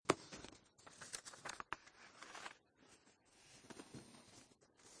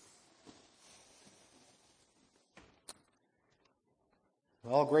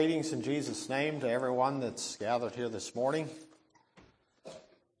Well, greetings in Jesus' name to everyone that's gathered here this morning.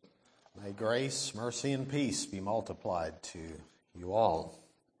 May grace, mercy, and peace be multiplied to you all.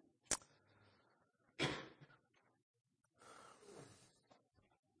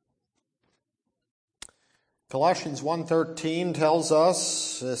 Colossians 1:13 tells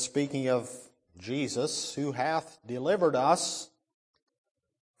us, speaking of Jesus, who hath delivered us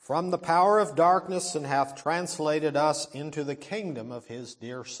from the power of darkness and hath translated us into the kingdom of his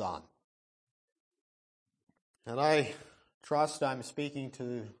dear Son. And I trust I'm speaking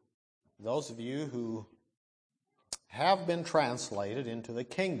to those of you who have been translated into the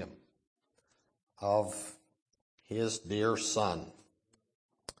kingdom of his dear Son.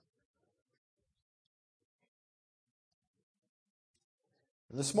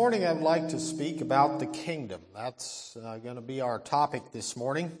 This morning I'd like to speak about the kingdom. That's going to be our topic this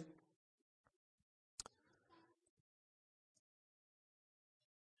morning.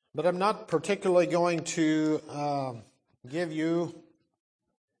 But I'm not particularly going to give you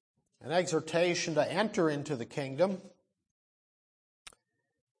an exhortation to enter into the kingdom.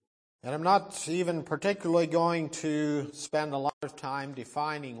 And I'm not even particularly going to spend a lot of time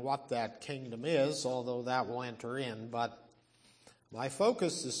defining what that kingdom is, although that will enter in. But my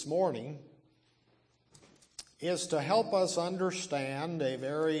focus this morning is to help us understand a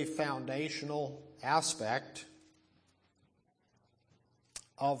very foundational aspect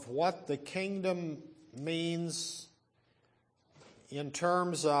of what the kingdom means in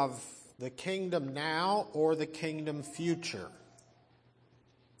terms of the kingdom now or the kingdom future.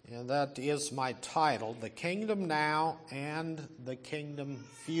 And that is my title, The Kingdom Now and the Kingdom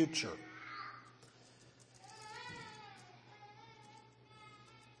Future.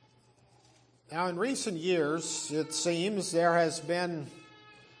 Now, in recent years, it seems there has been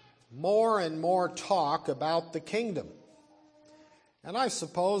more and more talk about the kingdom. And I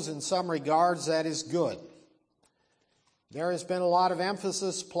suppose in some regards that is good. There has been a lot of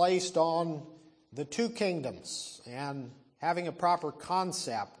emphasis placed on the two kingdoms and having a proper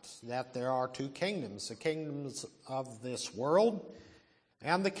concept that there are two kingdoms, the kingdoms of this world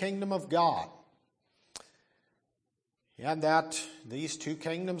and the kingdom of God. And that these two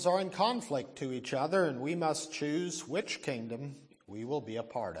kingdoms are in conflict to each other, and we must choose which kingdom we will be a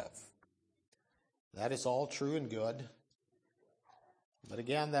part of. That is all true and good. But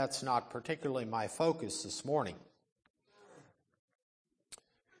again, that's not particularly my focus this morning.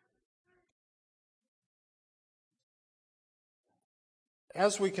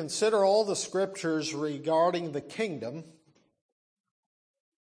 As we consider all the scriptures regarding the kingdom,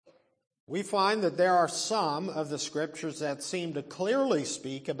 we find that there are some of the scriptures that seem to clearly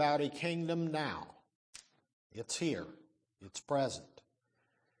speak about a kingdom now. It's here. It's present.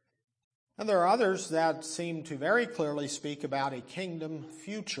 And there are others that seem to very clearly speak about a kingdom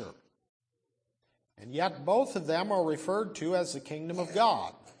future. And yet both of them are referred to as the kingdom of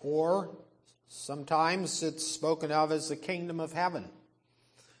God, or sometimes it's spoken of as the kingdom of heaven.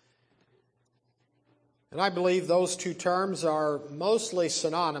 And I believe those two terms are mostly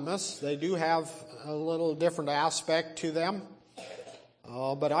synonymous. They do have a little different aspect to them.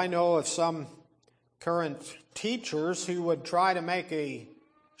 But I know of some current teachers who would try to make a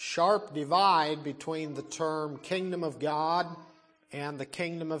sharp divide between the term kingdom of God and the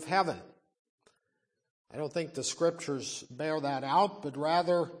kingdom of heaven. I don't think the scriptures bear that out, but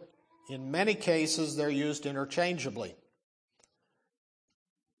rather in many cases they're used interchangeably.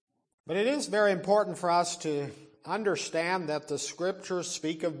 But it is very important for us to understand that the scriptures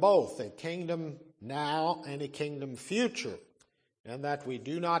speak of both a kingdom now and a kingdom future, and that we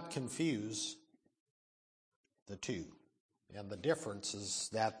do not confuse the two and the differences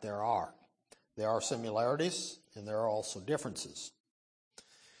that there are. There are similarities and there are also differences.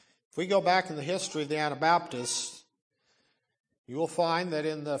 If we go back in the history of the Anabaptists, you will find that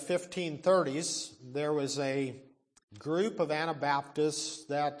in the 1530s there was a group of Anabaptists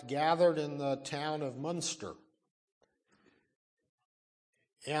that gathered in the town of Munster.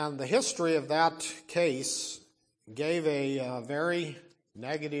 And the history of that case gave a very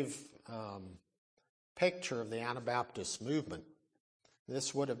negative picture of the Anabaptist movement.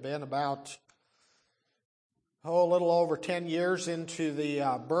 This would have been about, a little over 10 years into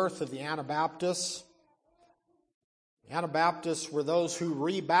the birth of the Anabaptists. Anabaptists were those who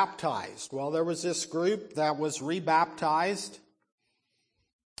rebaptized. Well, there was this group that was rebaptized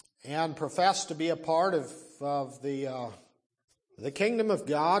and professed to be a part of the kingdom of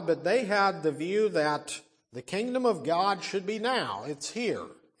God, but they had the view that the kingdom of God should be now. It's here.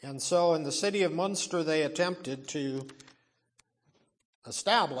 And so in the city of Munster, they attempted to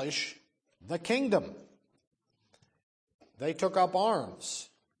establish the kingdom. they took up arms,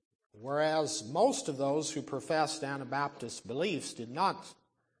 whereas most of those who professed Anabaptist beliefs did not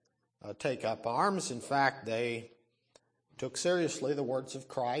take up arms. In fact, they took seriously the words of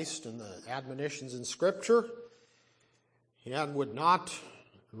Christ and the admonitions in Scripture and would not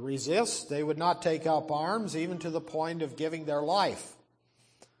resist. They would not take up arms, even to the point of giving their life.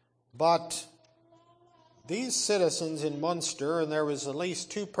 But these citizens in Munster, and there was at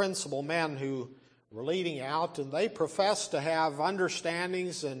least two principal men who were leading out, and they professed to have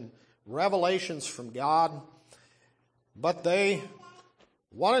understandings and revelations from God, but they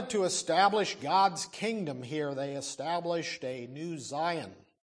wanted to establish God's kingdom here. They established a new Zion.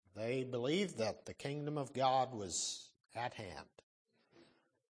 They believed that the kingdom of God was at hand.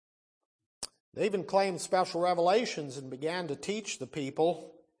 They even claimed special revelations and began to teach the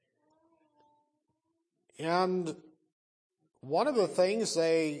people. And one of the things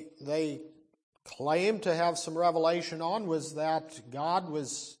they claimed to have some revelation on was that God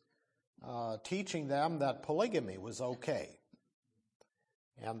was teaching them that polygamy was okay,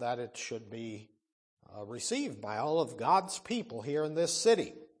 and that it should be received by all of God's people here in this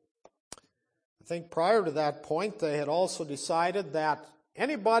city. I think prior to that point, they had also decided that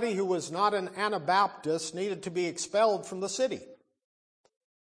anybody who was not an Anabaptist needed to be expelled from the city.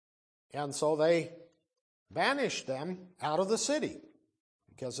 And so they banished them out of the city,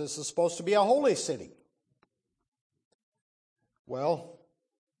 because this is supposed to be a holy city. Well,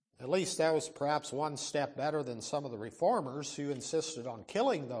 at least that was perhaps one step better than some of the reformers who insisted on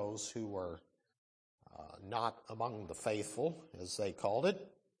killing those who were not among the faithful, as they called it.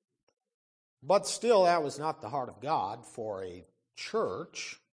 But still, that was not the heart of God for a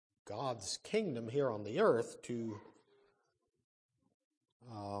church, God's kingdom here on the earth, to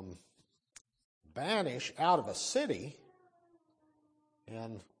banish out of a city.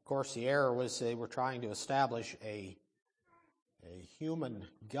 And, of course, the error was they were trying to establish a human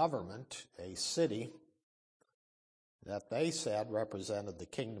government, a city that they said represented the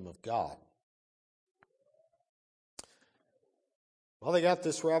kingdom of God. Well, they got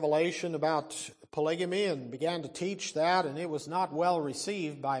this revelation about polygamy and began to teach that, and it was not well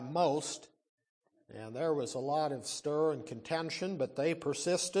received by most. And there was a lot of stir and contention, but they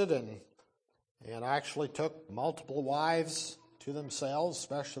persisted and actually took multiple wives to themselves,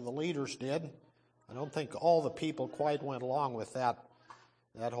 especially the leaders did. I don't think all the people quite went along with that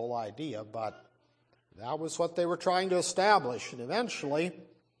whole idea, but that was what they were trying to establish. And eventually,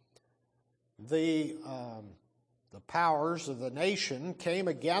 the powers of the nation came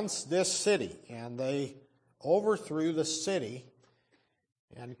against this city, and they overthrew the city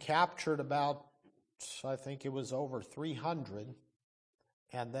and captured about, I think it was over 300,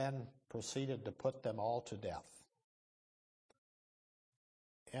 and then proceeded to put them all to death.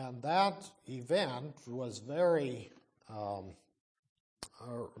 And that event was a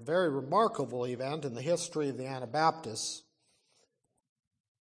very remarkable event in the history of the Anabaptists.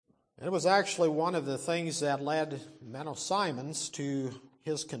 And it was actually one of the things that led Menno Simons to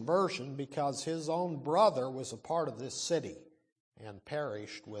his conversion, because his own brother was a part of this city and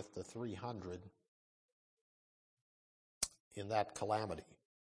perished with the 300 in that calamity.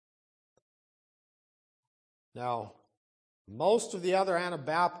 Now, most of the other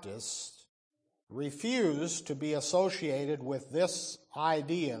Anabaptists refused to be associated with this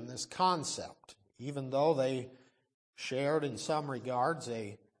idea and this concept, even though they shared in some regards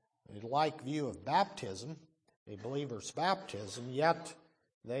a like view of baptism, a believer's baptism, yet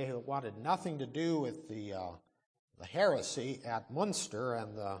they wanted nothing to do with the heresy at Munster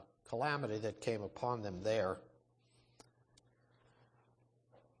and the calamity that came upon them there.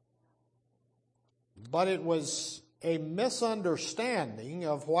 But it was a misunderstanding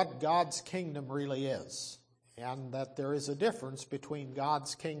of what God's kingdom really is, and that there is a difference between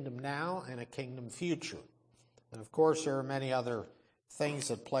God's kingdom now and a kingdom future. And of course, there are many other things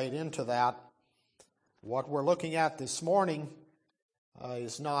that played into that. What we're looking at this morning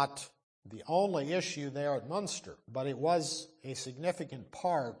is not the only issue there at Munster, but it was a significant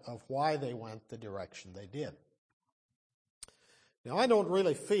part of why they went the direction they did. Now, I don't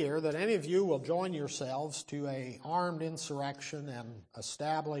really fear that any of you will join yourselves to an armed insurrection and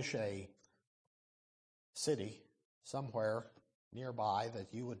establish a city somewhere nearby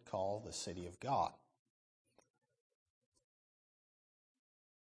that you would call the city of God.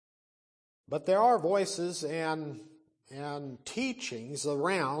 But there are voices and teachings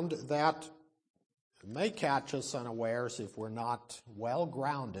around that may catch us unawares if we're not well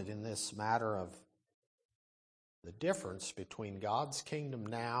grounded in this matter of the difference between God's kingdom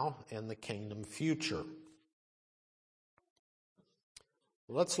now and the kingdom future.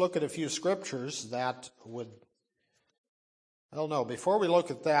 Let's look at a few scriptures that would Well, no, before we look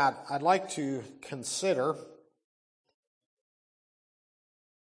at that, I'd like to consider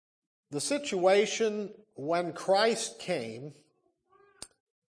the situation when Christ came.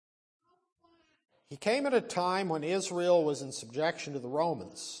 He came at a time when Israel was in subjection to the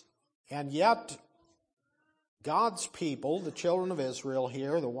Romans, and yet God's people, the children of Israel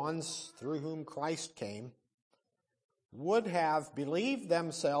here, the ones through whom Christ came, would have believed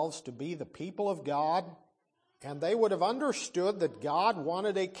themselves to be the people of God, and they would have understood that God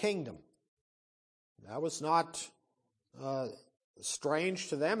wanted a kingdom. That was not strange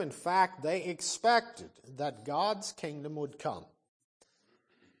to them. In fact, they expected that God's kingdom would come.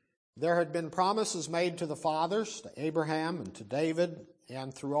 There had been promises made to the fathers, to Abraham and to David,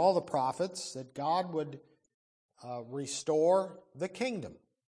 and through all the prophets, that God would restore the kingdom.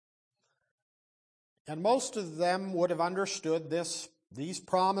 And most of them would have understood these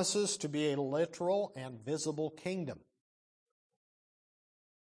promises to be a literal and visible kingdom.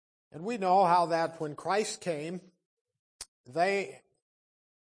 And we know how that when Christ came,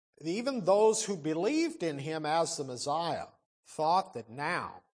 even those who believed in him as the Messiah thought that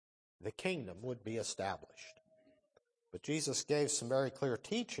now the kingdom would be established. But Jesus gave some very clear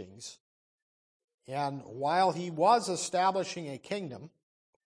teachings, and while he was establishing a kingdom,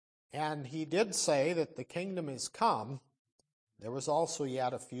 and he did say that the kingdom is come, there was also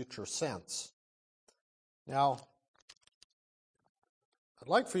yet a future sense. Now, I'd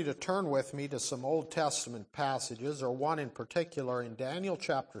like for you to turn with me to some Old Testament passages, or one in particular in Daniel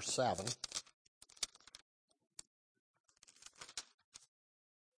chapter 7.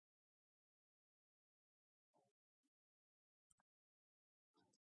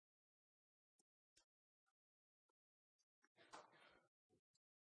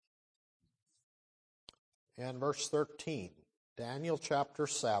 And verse 13, Daniel chapter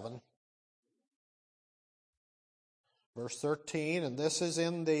 7, verse 13, and this is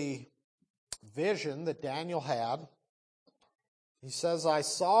in the vision that Daniel had. He says, I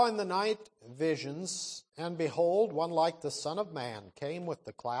saw in the night visions, and behold, one like the Son of Man came with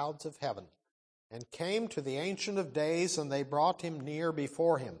the clouds of heaven, and came to the Ancient of Days, and they brought him near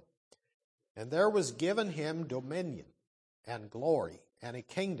before him. And there was given him dominion and glory and a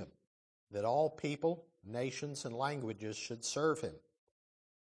kingdom, that all people, nations, and languages should serve him.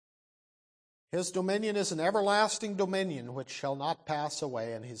 His dominion is an everlasting dominion which shall not pass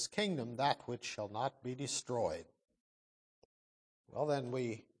away, and his kingdom that which shall not be destroyed. Well, then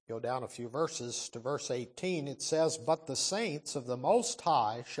we go down a few verses to verse 18. It says, But the saints of the Most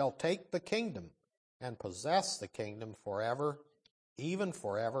High shall take the kingdom and possess the kingdom forever, even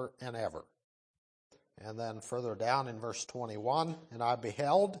forever and ever. And then further down in verse 21, And I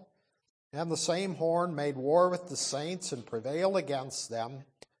beheld, and the same horn made war with the saints and prevailed against them,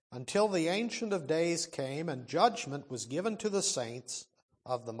 until the Ancient of Days came, and judgment was given to the saints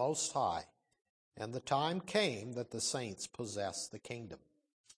of the Most High. And the time came that the saints possessed the kingdom.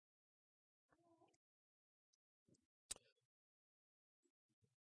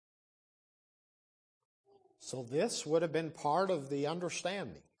 So this would have been part of the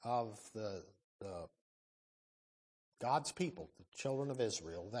understanding of the God's people, the children of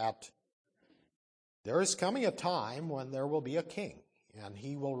Israel, that there is coming a time when there will be a king, and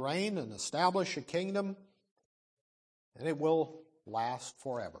he will reign and establish a kingdom, and it will last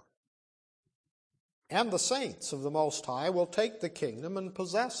forever. And the saints of the Most High will take the kingdom and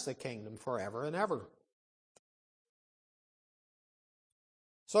possess the kingdom forever and ever.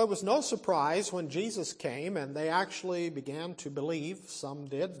 So it was no surprise when Jesus came and they actually began to believe, some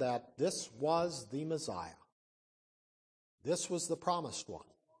did, that this was the Messiah. This was the promised one.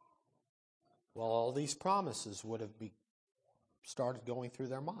 Well, all these promises would have started going through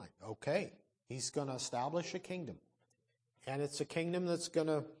their mind. Okay, he's going to establish a kingdom. And it's a kingdom that's going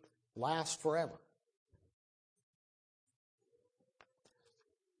to last forever.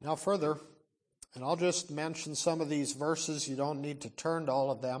 Now further, and I'll just mention some of these verses. You don't need to turn to all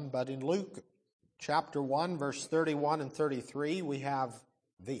of them. But in Luke chapter 1, verse 31 and 33, we have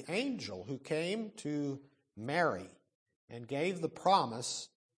the angel who came to Mary and gave the promise.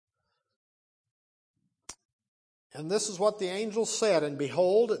 And this is what the angel said, And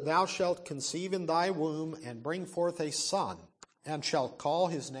behold, thou shalt conceive in thy womb, and bring forth a son, and shalt call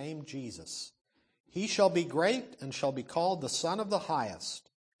his name Jesus. He shall be great, and shall be called the Son of the Highest.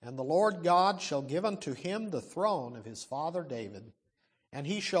 And the Lord God shall give unto him the throne of his father David, and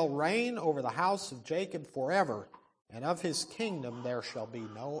he shall reign over the house of Jacob forever, and of his kingdom there shall be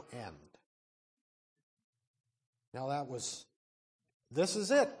no end. Now this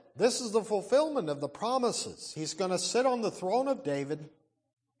is it. This is the fulfillment of the promises. He's going to sit on the throne of David.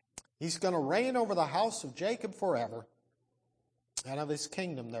 He's going to reign over the house of Jacob forever. and of his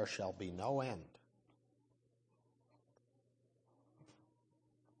kingdom there shall be no end.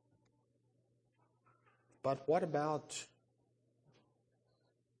 But what about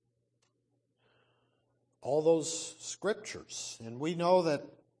all those scriptures? And we know that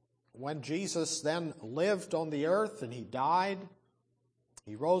when Jesus then lived on the earth and he died,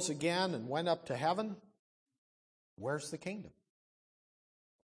 he rose again and went up to heaven. Where's the kingdom?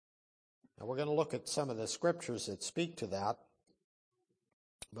 Now we're going to look at some of the scriptures that speak to that.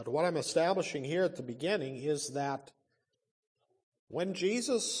 But what I'm establishing here at the beginning is that when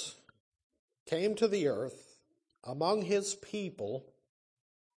Jesus came to the earth among his people,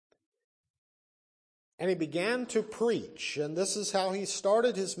 and he began to preach, and this is how he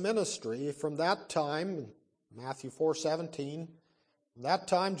started his ministry from that time, Matthew 4:17. That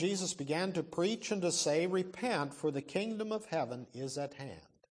time Jesus began to preach and to say, "Repent, for the kingdom of heaven is at hand."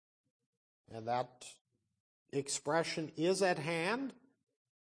 And that expression, "is at hand,"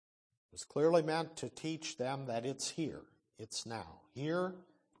 was clearly meant to teach them that it's here, it's now. Here,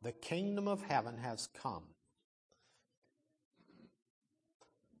 the kingdom of heaven has come.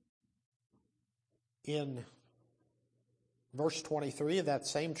 In verse 23 of that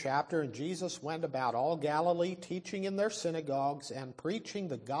same chapter, "And Jesus went about all Galilee, teaching in their synagogues and preaching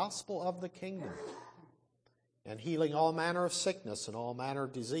the gospel of the kingdom, and healing all manner of sickness and all manner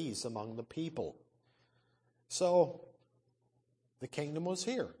of disease among the people." So, the kingdom was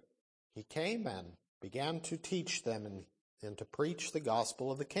here. He came and began to teach them and to preach the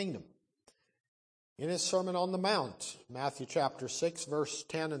gospel of the kingdom. In his Sermon on the Mount, Matthew chapter 6, verse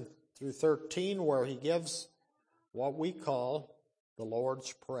 10 and through 13, where he gives what we call the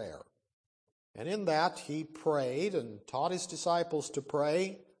Lord's Prayer. And in that he prayed and taught his disciples to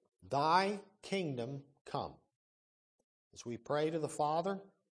pray, "Thy kingdom come." As we pray to the Father,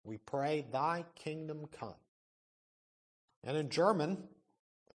 we pray, "Thy kingdom come." And in German,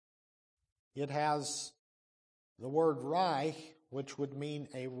 it has the word Reich, which would mean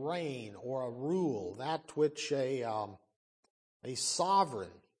a reign or a rule, that which a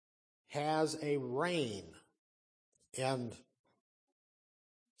sovereign has a reign. And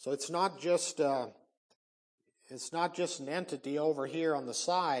so it's not just an entity over here on the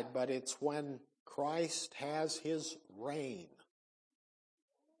side, but it's when Christ has his reign.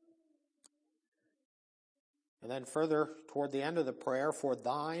 And then further toward the end of the prayer, "For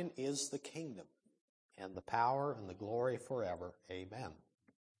thine is the kingdom and the power and the glory forever. Amen."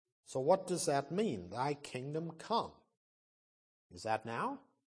 So what does that mean? Thy kingdom come. Is that now?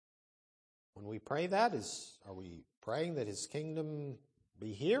 When we pray that, are we praying that his kingdom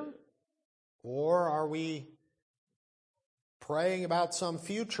be here? Or are we praying about some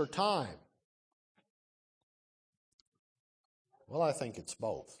future time? Well, I think it's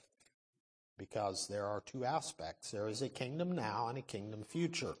both, because there are two aspects. There is a kingdom now and a kingdom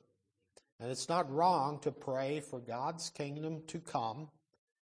future. And it's not wrong to pray for God's kingdom to come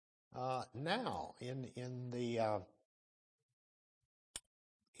now in the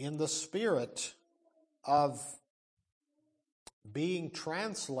spirit of being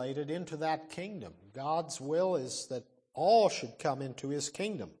translated into that kingdom. God's will is that all should come into his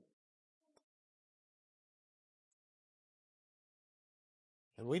kingdom.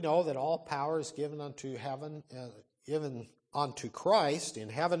 And we know that all power is given unto heaven, given unto Christ in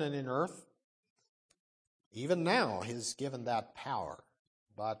heaven and in earth. Even now he's given that power.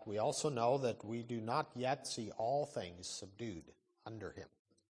 But we also know that we do not yet see all things subdued under him.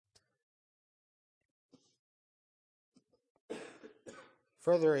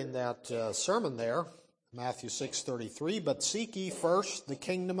 Further in that sermon there, Matthew 6:33, "But seek ye first the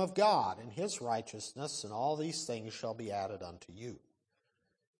kingdom of God and his righteousness, and all these things shall be added unto you."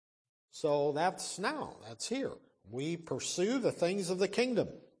 So that's now, that's here. We pursue the things of the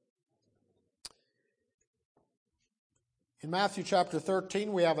kingdom. In Matthew chapter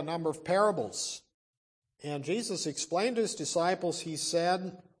 13, we have a number of parables. And Jesus explained to his disciples, he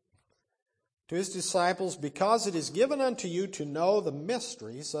said to his disciples, "Because it is given unto you to know the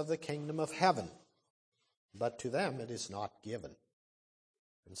mysteries of the kingdom of heaven, but to them it is not given."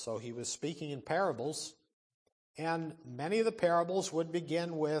 And so he was speaking in parables, and many of the parables would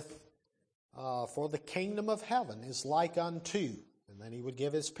begin with, "For the kingdom of heaven is like unto," and then he would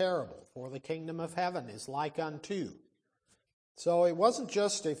give his parable, "For the kingdom of heaven is like unto." So it wasn't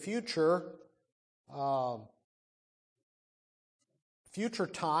just a future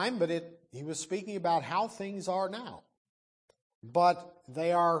time, but he was speaking about how things are now. But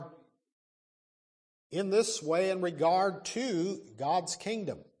they are in this way in regard to God's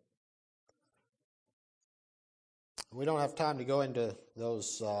kingdom. We don't have time to go into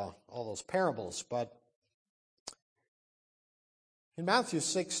those all those parables, but In Matthew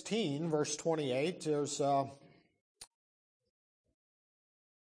 16, verse 28, there's a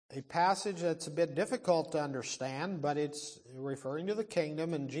passage that's a bit difficult to understand, but it's referring to the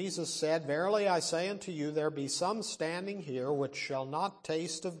kingdom. And Jesus said, "Verily I say unto you, there be some standing here which shall not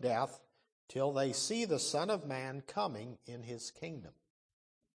taste of death till they see the Son of Man coming in his kingdom."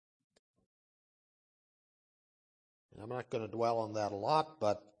 And I'm not going to dwell on that a lot,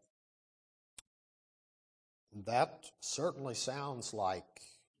 but that certainly sounds like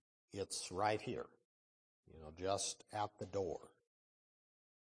it's right here, just at the door.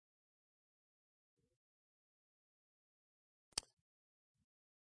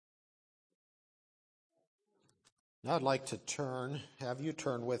 Now I'd like to have you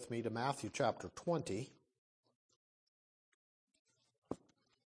turn with me to Matthew chapter 20.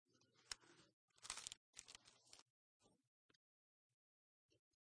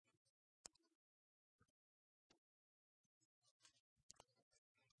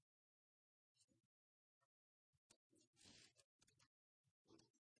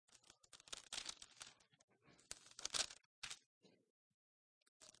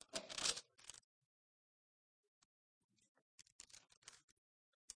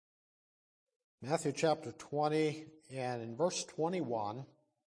 Matthew chapter 20, and in verse 21,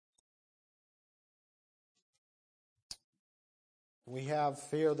 we have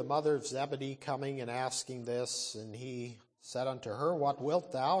here the mother of Zebedee coming and asking this, and he said unto her, "What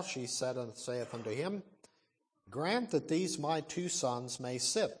wilt thou?" She saith unto him, "Grant that these my two sons may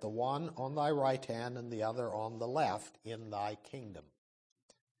sit, the one on thy right hand and the other on the left, in thy kingdom."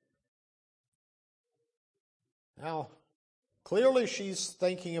 Now, clearly she's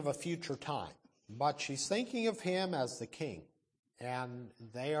thinking of a future time, but she's thinking of him as the king, and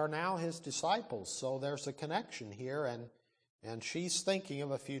they are now his disciples, so there's a connection here, and she's thinking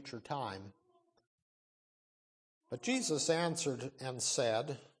of a future time. But Jesus answered and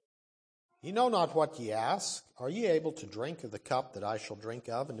said, "Ye know not what ye ask. Are ye able to drink of the cup that I shall drink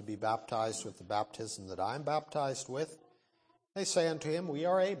of, and to be baptized with the baptism that I am baptized with?" They say unto him, "We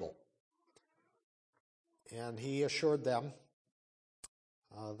are able." And he assured them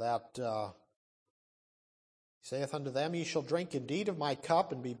he saith unto them, "Ye shall drink indeed of my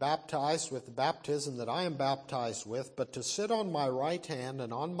cup, and be baptized with the baptism that I am baptized with, but to sit on my right hand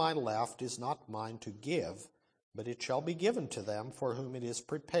and on my left is not mine to give, but it shall be given to them for whom it is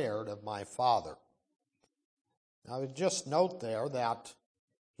prepared of my Father." Now, I would just note there that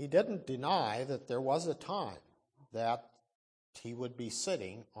he didn't deny that there was a time that he would be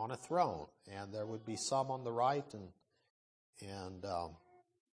sitting on a throne, and there would be some on the right and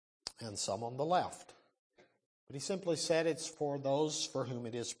some on the left. But he simply said it's for those for whom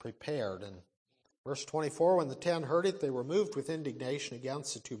it is prepared. And verse 24, when the 10 heard it, they were moved with indignation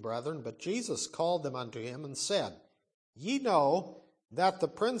against the two brethren. But Jesus called them unto him and said, "Ye know that the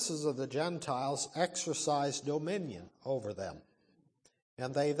princes of the Gentiles exercise dominion over them,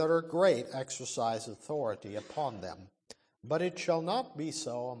 and they that are great exercise authority upon them. But it shall not be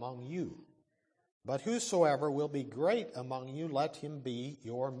so among you. But whosoever will be great among you, let him be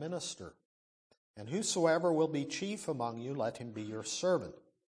your minister. And whosoever will be chief among you, let him be your servant.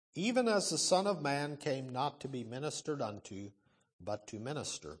 Even as the Son of Man came not to be ministered unto, but to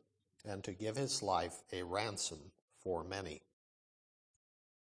minister, and to give his life a ransom for many."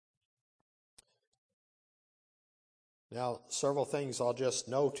 Now, several things I'll just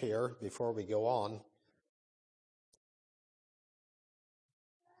note here before we go on.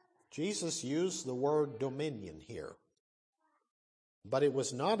 Jesus used the word dominion here, but it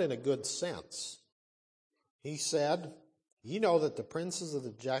was not in a good sense. He said, "Ye know that the princes of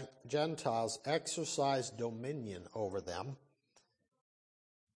the Gentiles exercise dominion over them,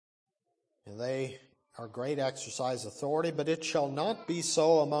 and they are great exercise authority, but it shall not be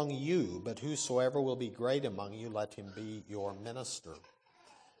so among you, but whosoever will be great among you, let him be your minister."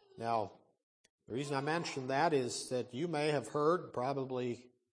 Now, the reason I mention that is that you may have heard, probably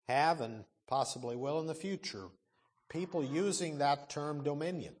have, and possibly will in the future, people using that term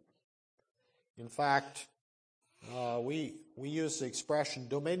dominion. In fact, we use the expression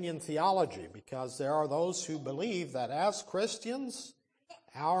dominion theology because there are those who believe that as Christians,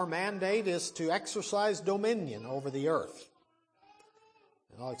 our mandate is to exercise dominion over the earth.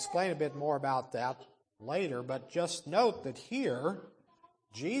 And I'll explain a bit more about that later, but just note that here,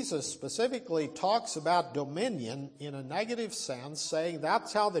 Jesus specifically talks about dominion in a negative sense, saying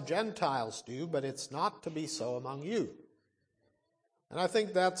that's how the Gentiles do, but it's not to be so among you. And I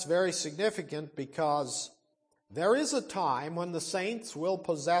think that's very significant because there is a time when the saints will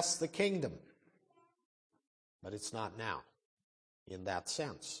possess the kingdom, but it's not now in that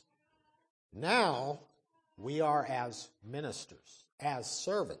sense. Now we are as ministers, as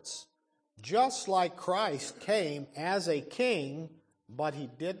servants. Just like Christ came as a king, but he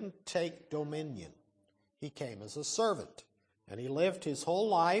didn't take dominion. He came as a servant, and he lived his whole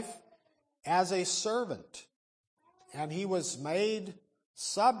life as a servant. And he was made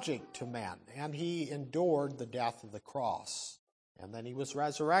subject to men, and he endured the death of the cross. And then he was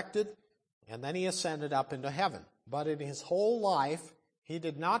resurrected, and then he ascended up into heaven. But in his whole life, he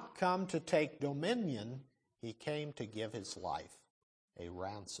did not come to take dominion. He came to give his life a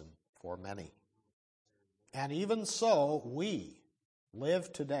ransom for many. And even so, we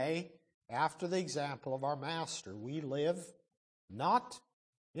live today after the example of our Master. We live not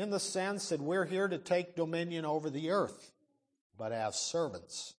in the sense that we're here to take dominion over the earth, but as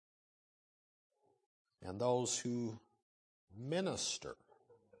servants and those who minister.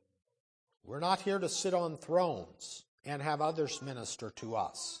 We're not here to sit on thrones and have others minister to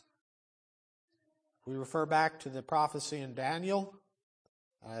us. We refer back to the prophecy in Daniel.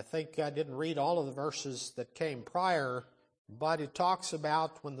 I think I didn't read all of the verses that came prior, but it talks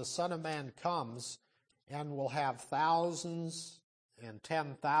about when the Son of Man comes and will have thousands and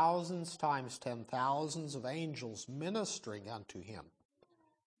 10,000s times 10,000s of angels ministering unto him.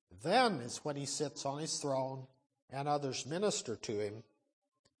 Then is when he sits on his throne and others minister to him.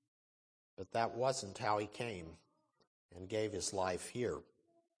 But that wasn't how he came and gave his life here.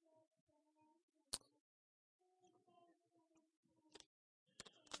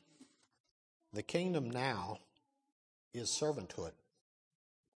 The kingdom now is servanthood.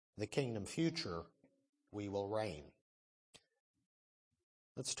 The kingdom future, we will reign.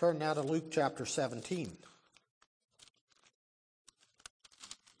 Let's turn now to Luke chapter 17.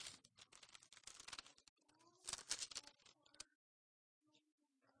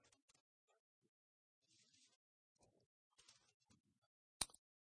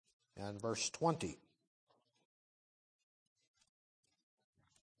 And verse 20.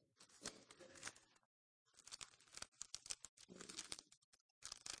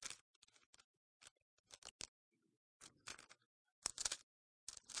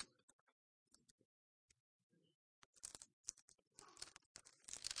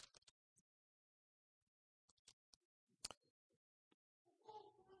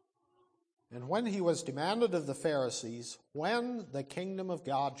 And when he was demanded of the Pharisees when the kingdom of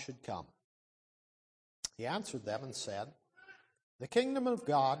God should come, he answered them and said, The kingdom of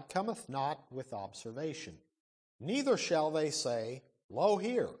God cometh not with observation, neither shall they say, Lo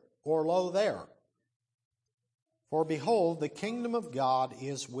here, or lo there. For behold, the kingdom of God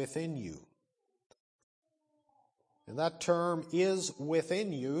is within you. And that term is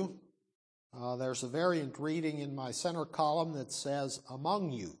within you. There's a variant reading in my center column that says,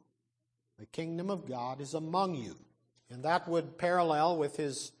 among you. The kingdom of God is among you. And that would parallel with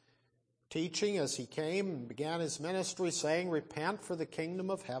his teaching as he came and began his ministry saying, Repent, for the kingdom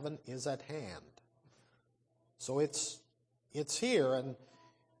of heaven is at hand. So it's here. And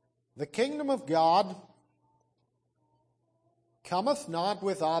the kingdom of God cometh not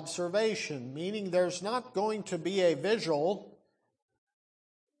with observation, meaning there's not going to be a visual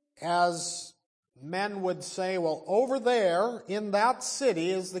as men would say, well, over there in that city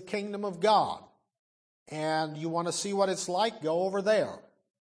is the kingdom of God. And you want to see what it's like, go over there.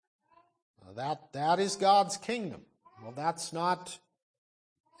 That is God's kingdom. Well, that's not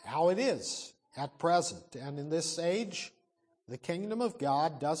how it is at present. And in this age, the kingdom of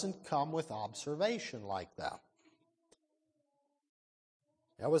God doesn't come with observation like that.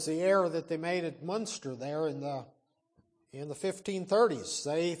 That was the error that they made at Munster there in the 1530s.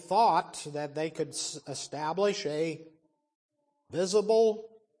 They thought that they could establish a visible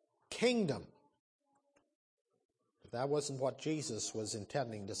kingdom. But that wasn't what Jesus was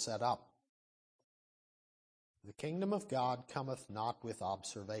intending to set up. The kingdom of God cometh not with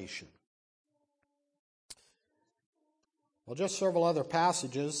observation. Well, just several other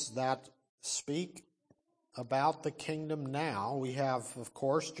passages that speak about the kingdom now. We have, of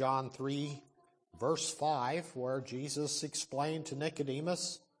course, John 3, verse 5, where Jesus explained to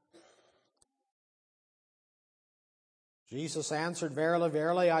Nicodemus, Jesus answered, Verily,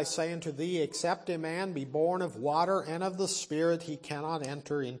 verily, I say unto thee, except a man be born of water and of the Spirit, he cannot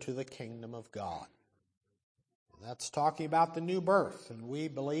enter into the kingdom of God. That's talking about the new birth. And we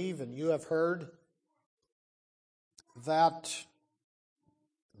believe, and you have heard, that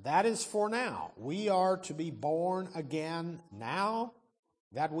is for now. We are to be born again now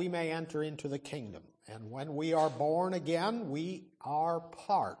that we may enter into the kingdom. And when we are born again, we are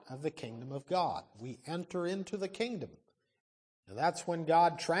part of the kingdom of God. We enter into the kingdom. And that's when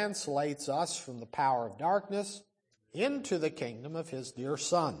God translates us from the power of darkness into the kingdom of his dear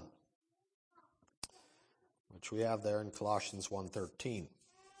Son. which we have there in Colossians 1:13.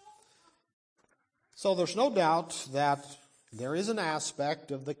 So there's no doubt that there is an aspect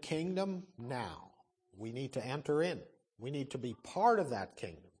of the kingdom now. We need to enter in. We need to be part of that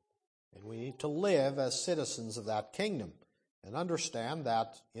kingdom. And we need to live as citizens of that kingdom and understand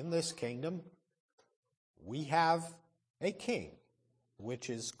that in this kingdom we have a king, which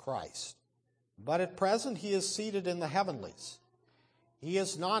is Christ. But at present he is seated in the heavenlies. He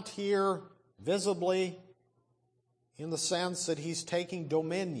is not here visibly in the sense that he's taking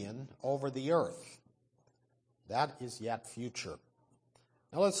dominion over the earth. That is yet future.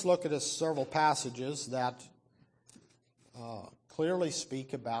 Now let's look at several passages that clearly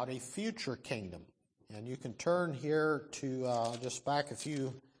speak about a future kingdom. And you can turn here to just back a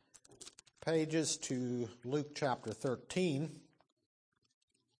few pages to Luke chapter 13.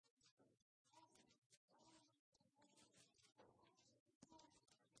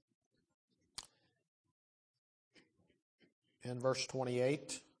 And verse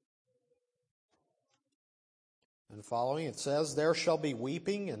 28 and following, it says, "There shall be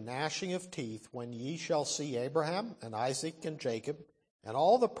weeping and gnashing of teeth when ye shall see Abraham and Isaac and Jacob and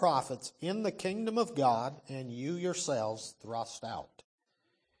all the prophets in the kingdom of God, and you yourselves thrust out.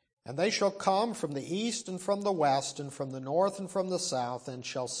 And they shall come from the east and from the west and from the north and from the south, and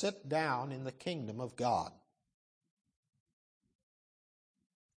shall sit down in the kingdom of God."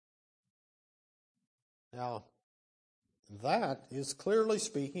 Now, that is clearly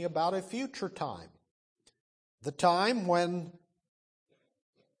speaking about a future time. The time when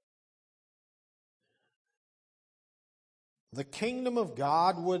the kingdom of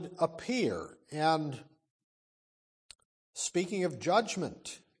God would appear. And speaking of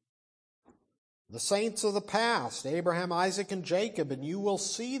judgment, the saints of the past, Abraham, Isaac, and Jacob, and you will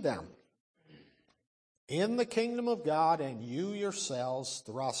see them in the kingdom of God, and you yourselves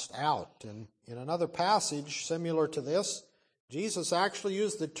thrust out. And in another passage similar to this, Jesus actually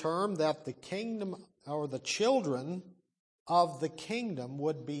used the term that the kingdom or the children of the kingdom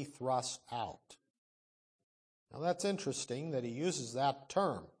would be thrust out. Now that's interesting that he uses that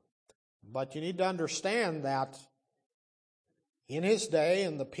term. But you need to understand that in his day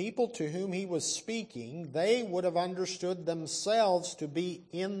and the people to whom he was speaking, they would have understood themselves to be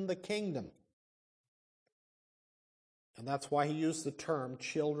in the kingdom. And that's why he used the term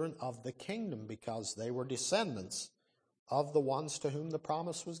children of the kingdom, because they were descendants of the ones to whom the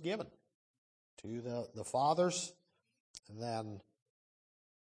promise was given. To the fathers. And then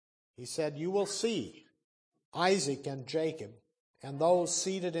he said, you will see Isaac and Jacob and those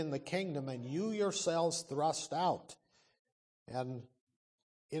seated in the kingdom, and you yourselves thrust out. And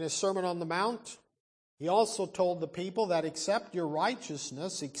in his Sermon on the Mount, he also told the people that except your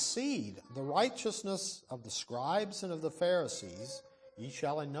righteousness exceed the righteousness of the scribes and of the Pharisees, ye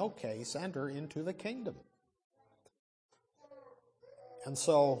shall in no case enter into the kingdom. And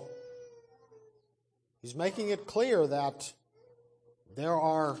so he's making it clear that there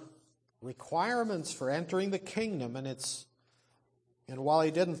are requirements for entering the kingdom, and while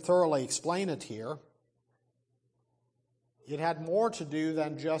he didn't thoroughly explain it here, it had more to do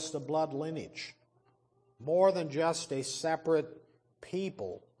than just a blood lineage, more than just a separate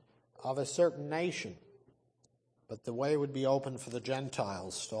people of a certain nation. But the way would be open for the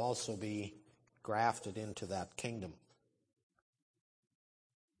Gentiles to also be grafted into that kingdom.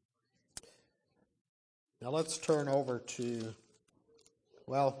 Now let's turn over to,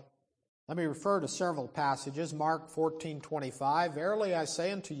 let me refer to several passages. Mark 14:25, "Verily I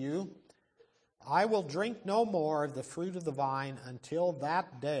say unto you, I will drink no more of the fruit of the vine until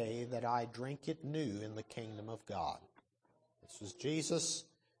that day that I drink it new in the kingdom of God." This was Jesus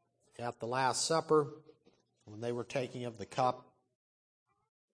at the Last Supper when they were taking of the cup.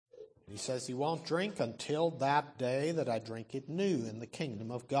 He says he won't drink until that day that I drink it new in the kingdom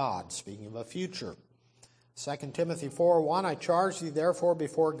of God, speaking of a future. 2 Timothy 4:1, "I charge thee therefore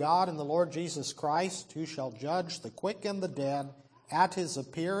before God and the Lord Jesus Christ, who shall judge the quick and the dead at his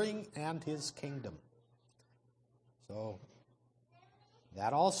appearing and his kingdom." So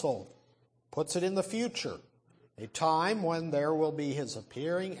that also puts it in the future, a time when there will be his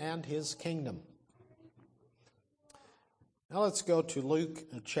appearing and his kingdom. Now let's go to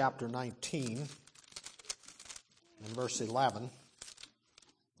Luke chapter 19 and verse 11.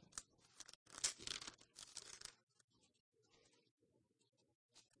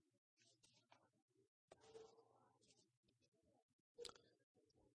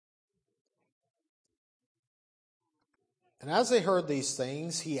 "And as they heard these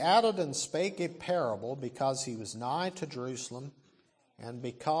things, he added and spake a parable, because he was nigh to Jerusalem, and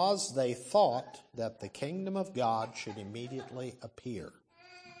because they thought that the kingdom of God should immediately appear."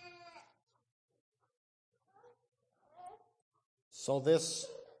 So this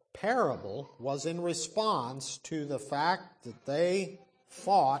parable was in response to the fact that they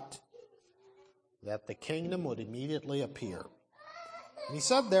thought that the kingdom would immediately appear. And he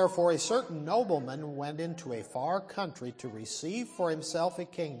said, therefore, a certain nobleman went into a far country to receive for himself a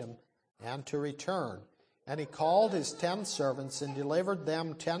kingdom and to return. And he called his 10 servants and delivered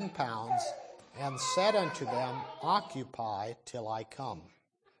them 10 pounds and said unto them, Occupy till I come.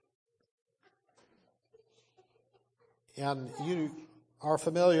 And you are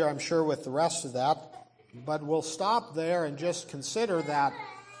familiar, I'm sure, with the rest of that, but we'll stop there and just consider that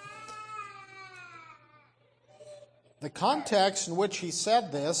the context in which he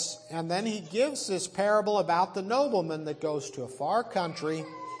said this, and then he gives this parable about the nobleman that goes to a far country,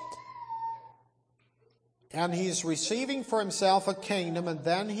 and he's receiving for himself a kingdom, and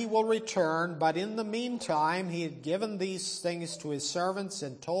then he will return. But in the meantime, he had given these things to his servants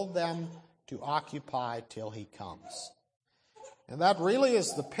and told them to occupy till he comes. And that really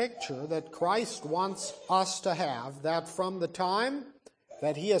is the picture that Christ wants us to have, that from the time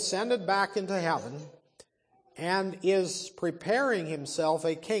that he ascended back into heaven and is preparing himself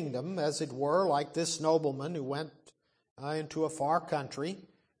a kingdom, as it were, like this nobleman who went into a far country,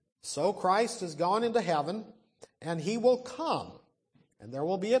 so Christ has gone into heaven, and he will come. And there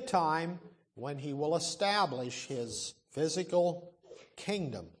will be a time when he will establish his physical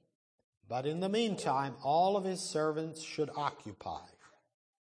kingdom. But in the meantime, all of his servants should occupy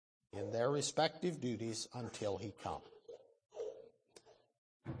in their respective duties until he comes.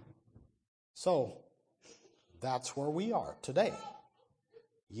 So, that's where we are today.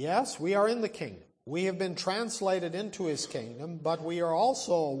 Yes, we are in the kingdom. We have been translated into his kingdom, but we are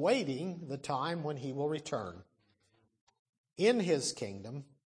also awaiting the time when he will return in his kingdom,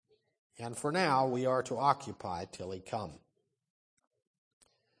 and for now we are to occupy till he come.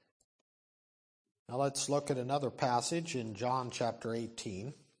 Now let's look at another passage in John chapter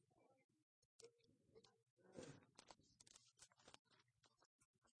 18.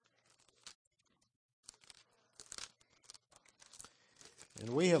 And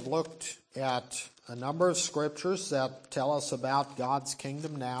we have looked at a number of scriptures that tell us about God's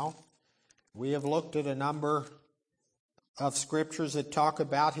kingdom now. We have looked at a number of scriptures that talk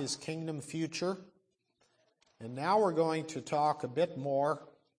about his kingdom future. And now we're going to talk a bit more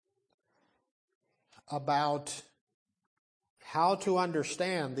about how to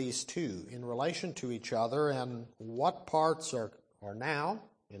understand these two in relation to each other and what parts are now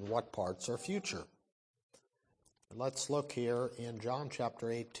and what parts are future. Let's look here in John chapter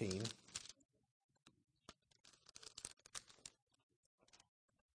 18.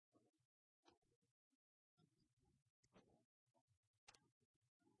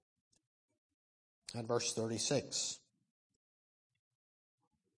 And verse 36.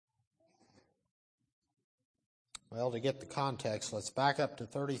 Well, to get the context, let's back up to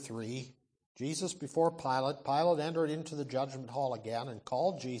 33. Jesus before Pilate. Pilate entered into the judgment hall again and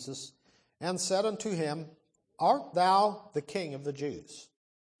called Jesus and said unto him, Art thou the King of the Jews?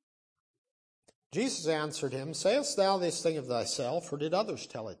 Jesus answered him, Sayest thou this thing of thyself, or did others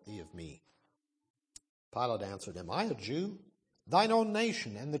tell it thee of me? Pilate answered him, I a Jew? Thine own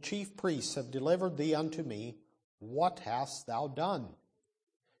nation and the chief priests have delivered thee unto me. What hast thou done?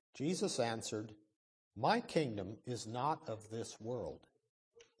 Jesus answered, My kingdom is not of this world.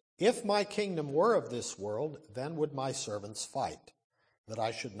 If my kingdom were of this world, then would my servants fight, that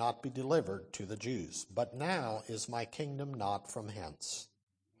I should not be delivered to the Jews. But now is my kingdom not from hence.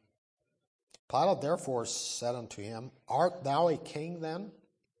 Pilate therefore said unto him, Art thou a king then?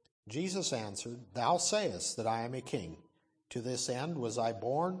 Jesus answered, Thou sayest that I am a king. To this end was I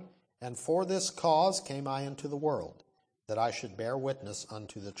born, and for this cause came I into the world, that I should bear witness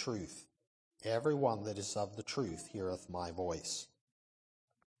unto the truth. Every one that is of the truth heareth my voice.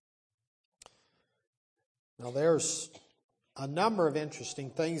 Now there's a number of interesting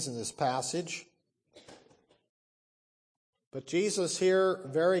things in this passage, but Jesus here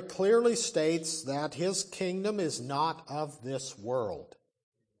very clearly states that his kingdom is not of this world.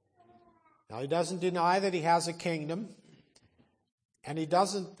 Now he doesn't deny that he has a kingdom, and he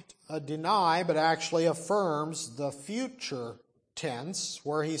doesn't deny, but actually affirms the future tense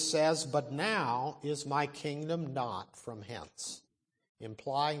where he says, But now is my kingdom not from hence,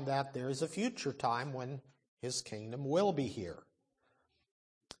 implying that there is a future time when his kingdom will be here.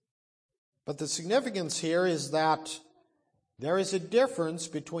 But the significance here is that there is a difference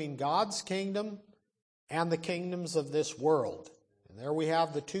between God's kingdom and the kingdoms of this world. And there we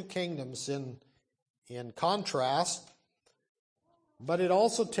have the two kingdoms in contrast. But it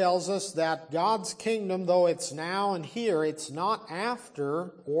also tells us that God's kingdom, though it's now and here, it's not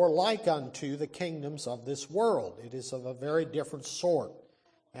after or like unto the kingdoms of this world. It is of a very different sort.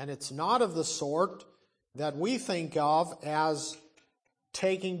 And it's not of the sort that we think of as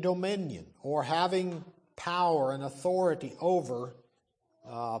taking dominion or having power and authority over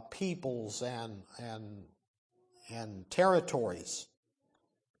peoples and territories.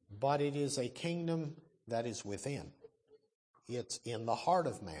 But it is a kingdom that is within. It's in the heart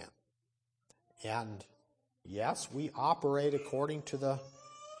of man. And yes, we operate according to the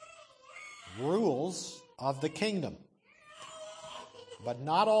rules of the kingdom. But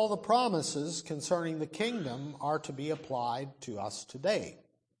not all the promises concerning the kingdom are to be applied to us today.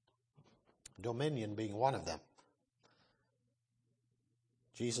 Dominion being one of them.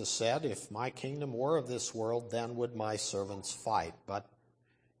 Jesus said, if my kingdom were of this world, then would my servants fight. But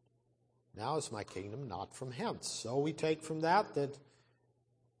now is my kingdom not from hence. So we take from that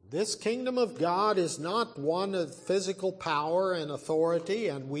this kingdom of God is not one of physical power and authority,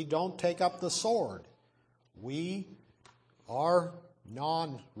 and we don't take up the sword. We are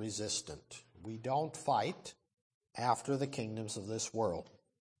non-resistant. We don't fight after the kingdoms of this world.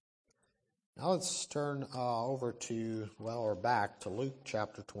 Now let's turn back to Luke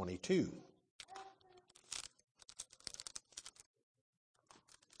chapter 22.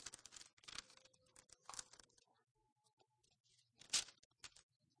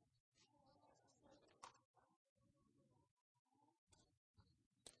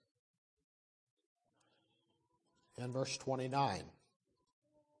 And verse 29.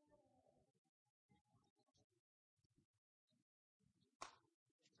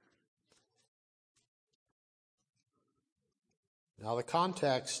 Now the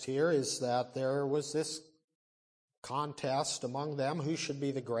context here is that there was this contest among them who should be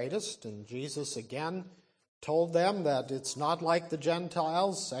the greatest, and Jesus again told them that it's not like the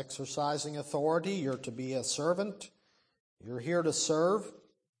Gentiles exercising authority. You're to be a servant. You're here to serve.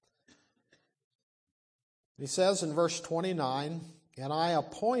 He says in verse 29, and I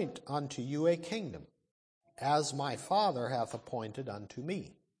appoint unto you a kingdom, as my Father hath appointed unto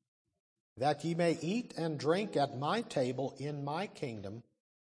me, that ye may eat and drink at my table in my kingdom,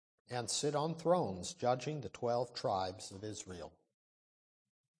 and sit on thrones, judging the 12 tribes of Israel.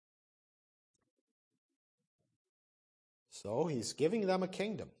 So he's giving them a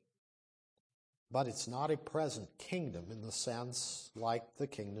kingdom. But it's not a present kingdom in the sense like the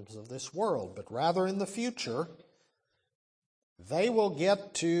kingdoms of this world, but rather in the future, they will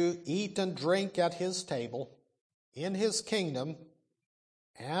get to eat and drink at his table in his kingdom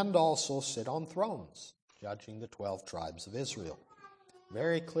and also sit on thrones, judging the 12 tribes of Israel.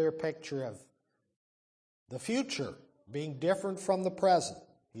 Very clear picture of the future being different from the present.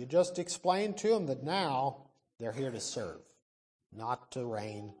 You just explained to them that now they're here to serve, not to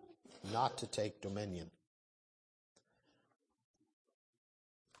reign, not to take dominion.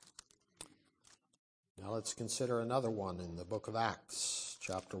 Now let's consider another one in the book of Acts,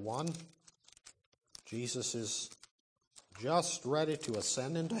 chapter 1. Jesus is just ready to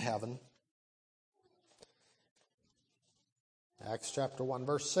ascend into heaven. Acts chapter 1,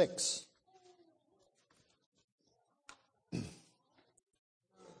 verse 6.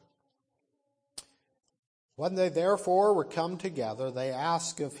 When they therefore were come together, they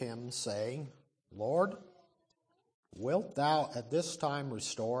asked of him, saying, Lord, wilt thou at this time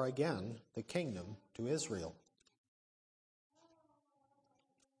restore again the kingdom to Israel?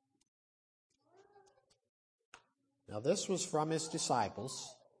 Now this was from his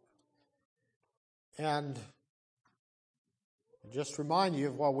disciples. And just remind you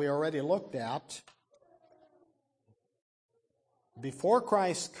of what we already looked at. Before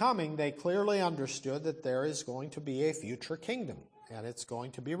Christ's coming, they clearly understood that there is going to be a future kingdom, and it's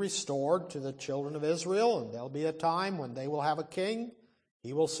going to be restored to the children of Israel, and there'll be a time when they will have a king.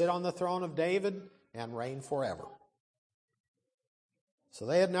 He will sit on the throne of David and reign forever. So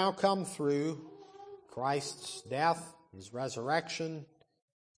they had now come through Christ's death, his resurrection.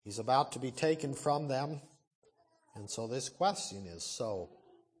 He's about to be taken from them. And so this question is, so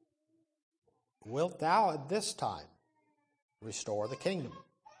wilt thou at this time restore the kingdom?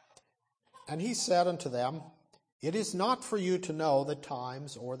 And he said unto them, It is not for you to know the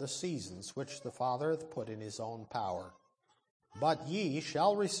times or the seasons which the Father hath put in his own power. But ye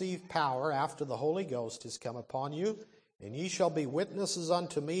shall receive power after the Holy Ghost is come upon you, and ye shall be witnesses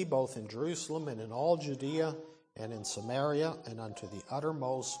unto me both in Jerusalem and in all Judea and in Samaria and unto the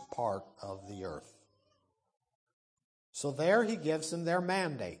uttermost part of the earth. So there he gives them their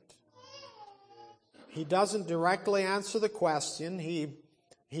mandate. He doesn't directly answer the question. He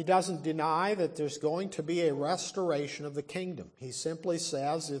he doesn't deny that there's going to be a restoration of the kingdom. He simply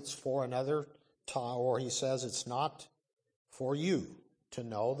says it's for another time, or he says it's not for you to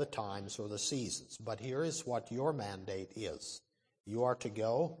know the times or the seasons. But here is what your mandate is. You are to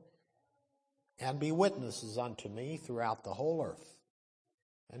go and be witnesses unto me throughout the whole earth.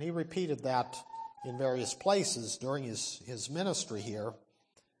 And he repeated that in various places during his ministry here.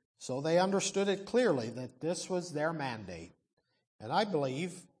 So they understood it clearly that this was their mandate. And I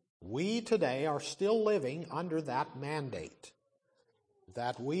believe we today are still living under that mandate,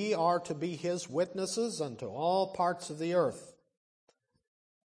 that we are to be his witnesses unto all parts of the earth.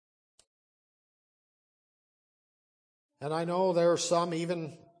 And I know there are some,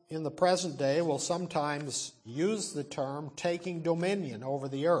 even in the present day, will sometimes use the term taking dominion over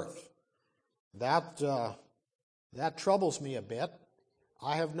the earth. That troubles me a bit.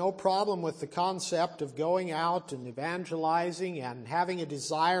 I have no problem with the concept of going out and evangelizing and having a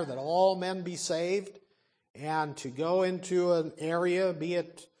desire that all men be saved, and to go into an area, be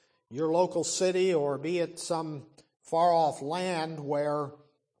it your local city or be it some far-off land where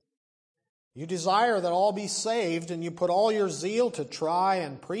you desire that all be saved, and you put all your zeal to try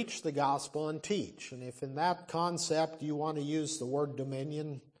and preach the gospel and teach. And if in that concept you want to use the word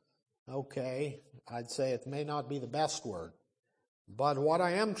dominion, okay, I'd say it may not be the best word. But what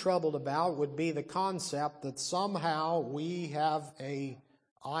I am troubled about would be the concept that somehow we have an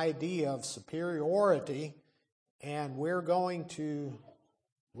idea of superiority, and we're going to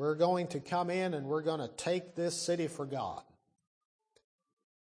come in and we're going to take this city for God.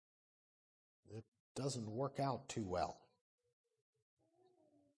 It doesn't work out too well.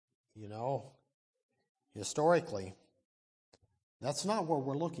 You know, historically, that's not what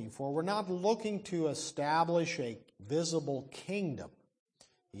we're looking for. We're not looking to establish a visible kingdom.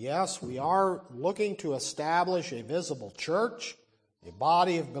 Yes, we are looking to establish a visible church, a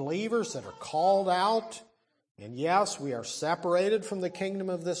body of believers that are called out. And yes, we are separated from the kingdom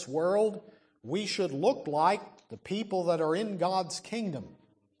of this world. We should look like the people that are in God's kingdom.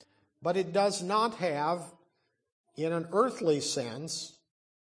 But it does not have, in an earthly sense,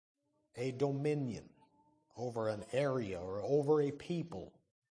 a dominion over an area or over a people,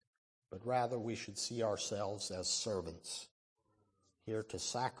 but rather we should see ourselves as servants, here to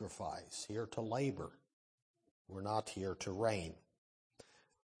sacrifice, here to labor. We're not here to reign.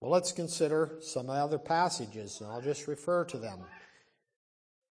 Well, let's consider some other passages, and I'll just refer to them.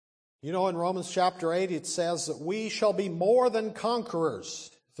 You know, in Romans chapter 8, it says that we shall be more than conquerors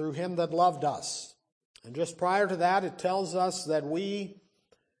through him that loved us. And just prior to that, it tells us that we,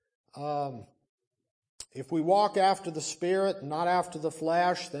 if we walk after the Spirit and not after the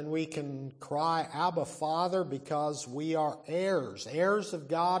flesh, then we can cry, Abba, Father, because we are heirs of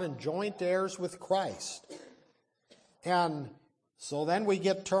God and joint heirs with Christ. And so then we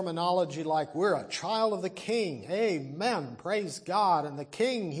get terminology like we're a child of the King. Amen. Praise God. And the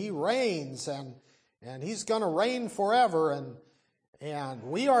King, he reigns, and he's going to reign forever. And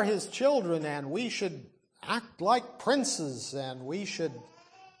we are his children, and we should act like princes, and we should,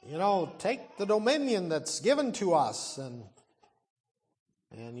 take the dominion that's given to us.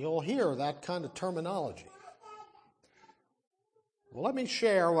 And you'll hear that kind of terminology. Well, let me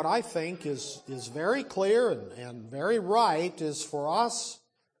share what I think is very clear and very right, is for us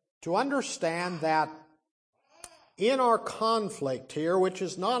to understand that in our conflict here, which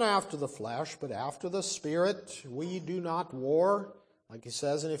is not after the flesh, but after the Spirit, we do not war, like he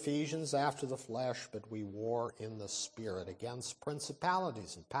says in Ephesians, after the flesh, but we war in the Spirit against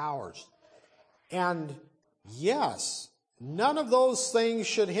principalities and powers. And yes, none of those things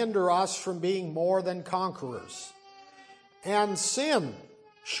should hinder us from being more than conquerors. And sin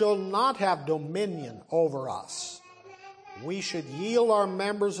shall not have dominion over us. We should yield our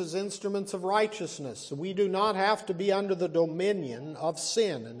members as instruments of righteousness. We do not have to be under the dominion of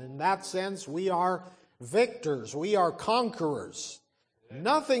sin. And in that sense, we are victors. We are conquerors.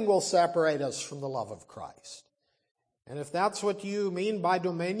 Nothing will separate us from the love of Christ. And if that's what you mean by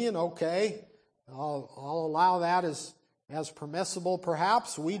dominion, okay, I'll allow that as permissible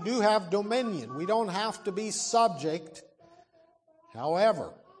perhaps. We do have dominion. We don't have to be subject.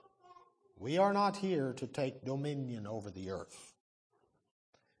 However, we are not here to take dominion over the earth.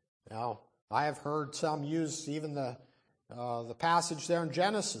 Now, I have heard some use even the passage there in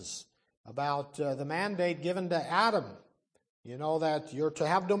Genesis about the mandate given to Adam. That you're to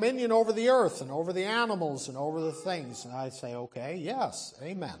have dominion over the earth and over the animals and over the things. And I say, okay, yes,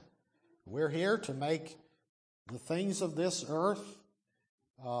 amen. We're here to make the things of this earth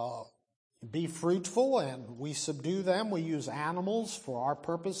be fruitful, and we subdue them. We use animals for our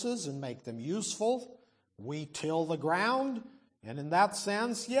purposes and make them useful. We till the ground, And in that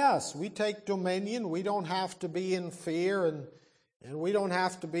sense, yes, we take dominion. We don't have to be in fear, and we don't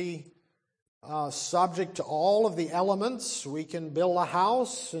have to be subject to all of the elements. We can build a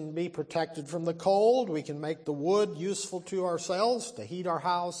house and be protected from the cold. We can make the wood useful to ourselves to heat our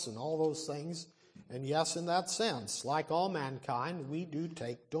house and all those things. And yes, in that sense, like all mankind, we do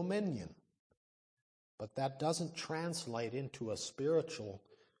take dominion. But that doesn't translate into a spiritual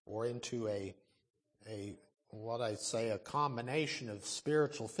or into a combination of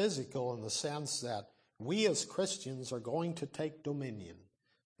spiritual, physical, in the sense that we as Christians are going to take dominion.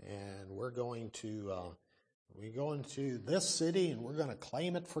 And we're going to go into this city and we're going to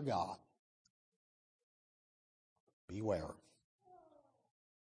claim it for God. Beware.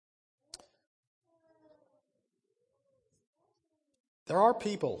 There are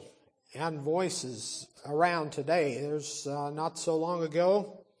people and voices around today. There's not so long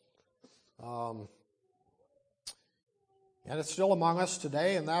ago, and it's still among us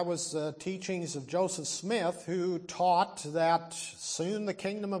today, and that was the teachings of Joseph Smith, who taught that soon the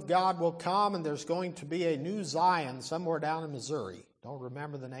kingdom of God will come and there's going to be a new Zion somewhere down in Missouri. Don't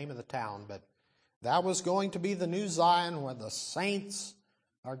remember the name of the town, but that was going to be the new Zion where the saints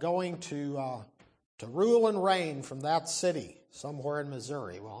are going to rule and reign from that city somewhere in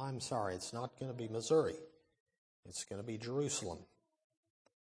Missouri. Well, I'm sorry, it's not going to be Missouri. It's going to be Jerusalem.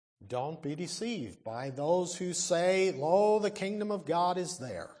 Don't be deceived by those who say, lo, the kingdom of God is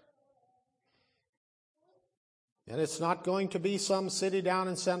there. And it's not going to be some city down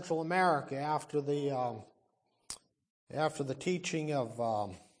in Central America after the teaching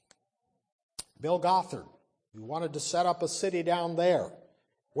of Bill Gothard, who wanted to set up a city down there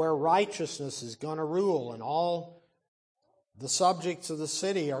where righteousness is going to rule and all the subjects of the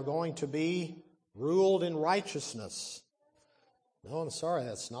city are going to be ruled in righteousness. No, I'm sorry,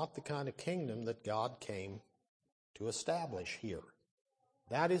 that's not the kind of kingdom that God came to establish here.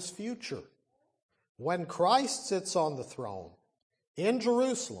 That is future. When Christ sits on the throne in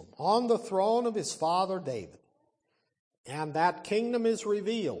Jerusalem, on the throne of his father David, and that kingdom is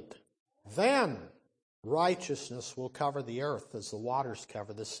revealed, then righteousness will cover the earth as the waters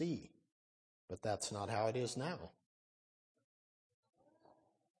cover the sea. But that's not how it is now.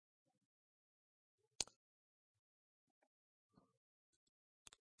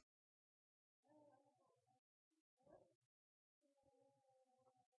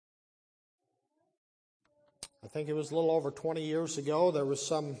 I think it was a little over 20 years ago, there was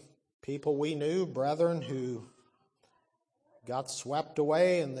some people we knew, brethren, who got swept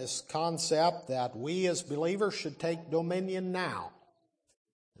away in this concept that we as believers should take dominion now.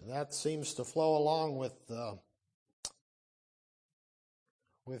 And that seems to flow along with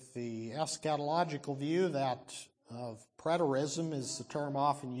the eschatological view that of preterism is the term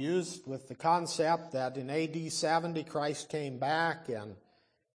often used, with the concept that in AD 70 Christ came back,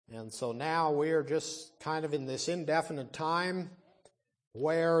 and so now we're just kind of in this indefinite time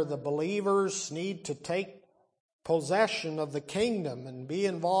where the believers need to take possession of the kingdom and be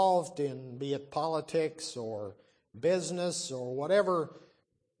involved in, be it politics or business or whatever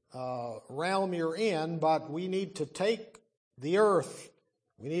realm you're in, but we need to take the earth,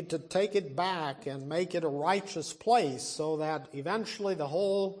 we need to take it back and make it a righteous place so that eventually the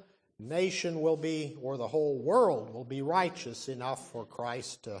whole nation will be, or the whole world will be righteous enough for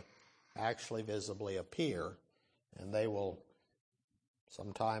Christ to actually visibly appear. And they will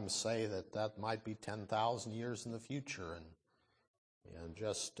sometimes say that that might be 10,000 years in the future, and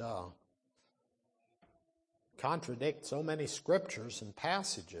just contradict so many scriptures and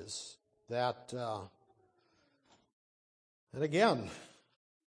passages that, and again,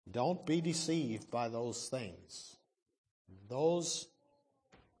 don't be deceived by those things. Those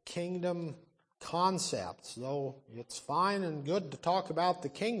kingdom concepts, though it's fine and good to talk about the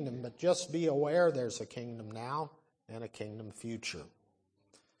kingdom, but just be aware there's a kingdom now and a kingdom future.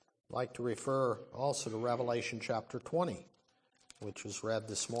 I'd like to refer also to Revelation chapter 20, which was read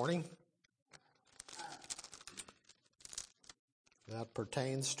this morning. That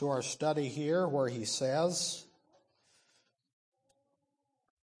pertains to our study here, where he says,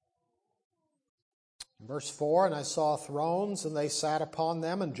 verse 4, and I saw thrones, and they sat upon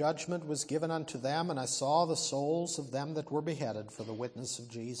them, and judgment was given unto them. And I saw the souls of them that were beheaded for the witness of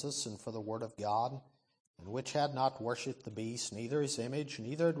Jesus and for the word of God, and which had not worshipped the beast, neither his image,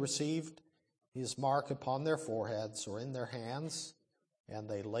 neither had received his mark upon their foreheads or in their hands. And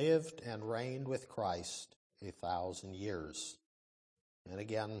they lived and reigned with Christ 1,000 years. And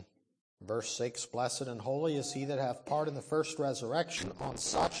again, verse 6, blessed and holy is he that hath part in the first resurrection. On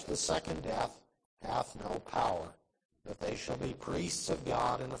such the second death hath no power, but they shall be priests of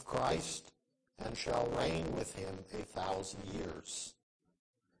God and of Christ, and shall reign with him 1,000 years.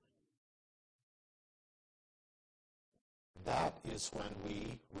 That is when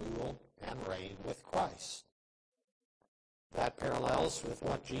we rule and reign with Christ. That parallels with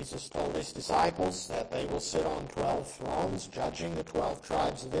what Jesus told his disciples, that they will sit on 12 thrones, judging the 12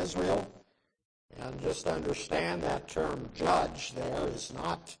 tribes of Israel. And just understand that term judge there is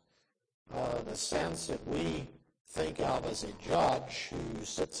not the sense that we think of as a judge who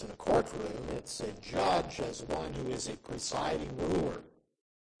sits in a courtroom. It's a judge as one who is a presiding ruler.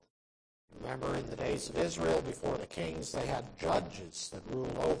 Remember, in the days of Israel, before the kings, they had judges that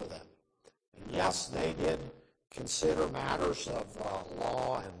ruled over them. And yes, they did consider matters of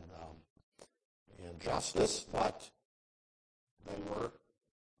law and justice, but they were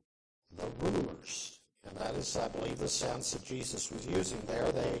the rulers. And that is, I believe, the sense that Jesus was using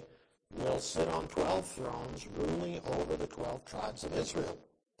there. They will sit on 12 thrones, ruling over the 12 tribes of Israel.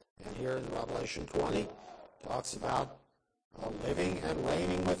 And here in Revelation 20, talks about living and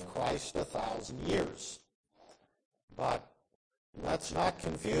reigning with Christ 1,000 years. But let's not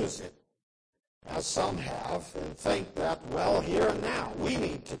confuse it, as some have, and think that, well, here and now, we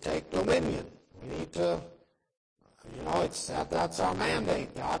need to take dominion. We need to, that's our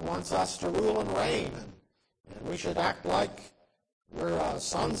mandate. God wants us to rule and reign, and we should act like we're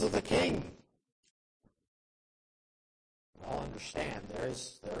sons of the King. Well, understand, there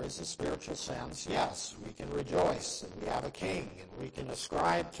is a spiritual sense. Yes, we can rejoice, and we have a king, and we can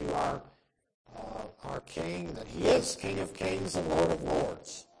ascribe to our king that he is King of Kings and Lord of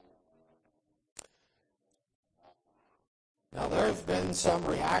Lords. Now, there have been some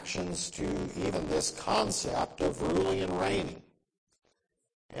reactions to even this concept of ruling and reigning.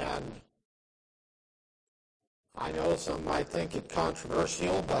 And I know some might think it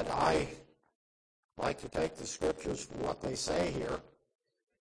controversial, but I like to take the scriptures for what they say here.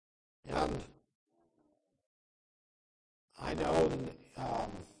 And I know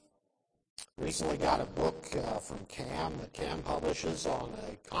recently got a book from CAM that CAM publishes on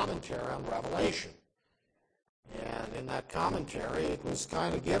a commentary on Revelation. And in that commentary, it was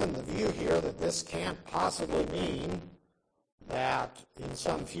kind of given the view here that this can't possibly mean that in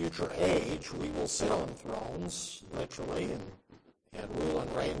some future age we will sit on thrones, literally, and rule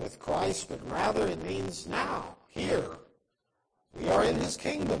and reign with Christ, but rather it means now, here. We are in his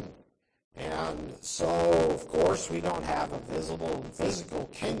kingdom. And so, of course, we don't have a visible and physical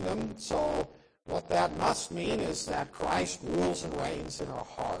kingdom, so what that must mean is that Christ rules and reigns in our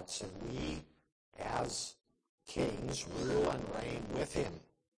hearts, and we, as kings, rule and reign with him.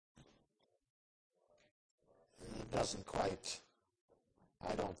 And it doesn't quite,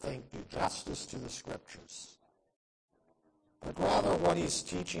 I don't think, do justice to the scriptures. But rather what he's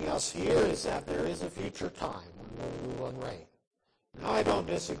teaching us here is that there is a future time when we'll rule and reign. Now, I don't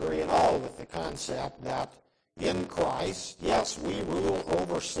disagree at all with the concept that in Christ, yes, we rule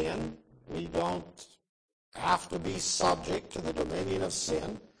over sin. We don't have to be subject to the dominion of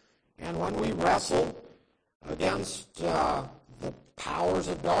sin. And when we wrestle against the powers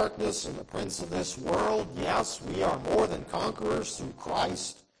of darkness and the prince of this world, yes, we are more than conquerors through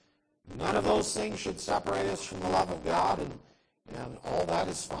Christ. None of those things should separate us from the love of God, and all that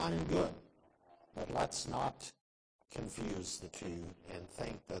is fine and good. But let's not confuse the two and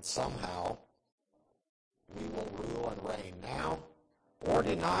think that somehow we will rule and reign now, or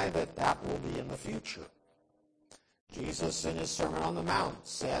deny that that will be in the future. Jesus, in his Sermon on the Mount,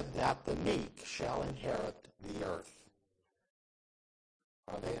 said that the meek shall inherit the earth.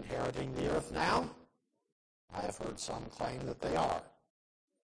 Are they inheriting the earth now? I have heard some claim that they are.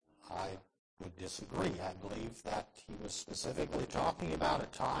 I would disagree. I believe that he was specifically talking about a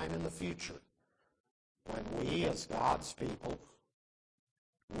time in the future when we, as God's people,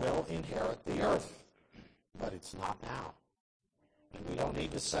 will inherit the earth. But it's not now. And we don't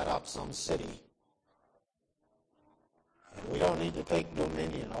need to set up some city. And we don't need to take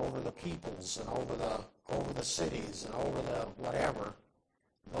dominion over the peoples and over the cities and over the whatever.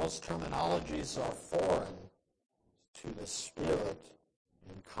 Those terminologies are foreign to the spirit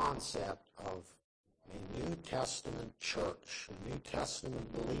and concept of a New Testament church, New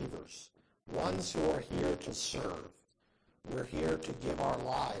Testament believers, ones who are here to serve. We're here to give our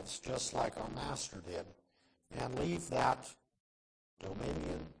lives just like our Master did, and leave that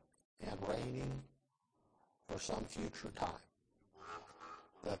dominion and reigning for some future time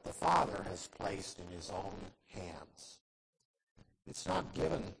that the Father has placed in his own hands. It's not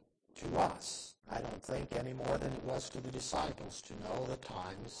given to us, I don't think, any more than it was to the disciples to know the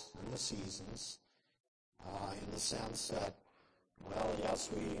times and the seasons, in the sense that, well, yes,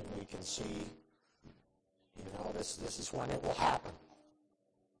 we can see, this is when it will happen.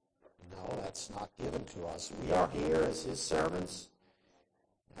 No, that's not given to us. We are here as his servants.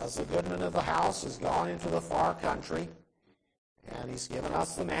 As the goodman of the house has gone into the far country, and he's given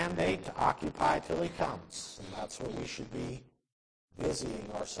us the mandate to occupy till he comes. And that's what we should be busying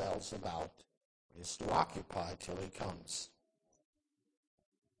ourselves about, is to occupy till he comes.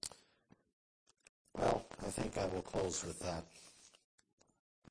 Well, I think I will close with that.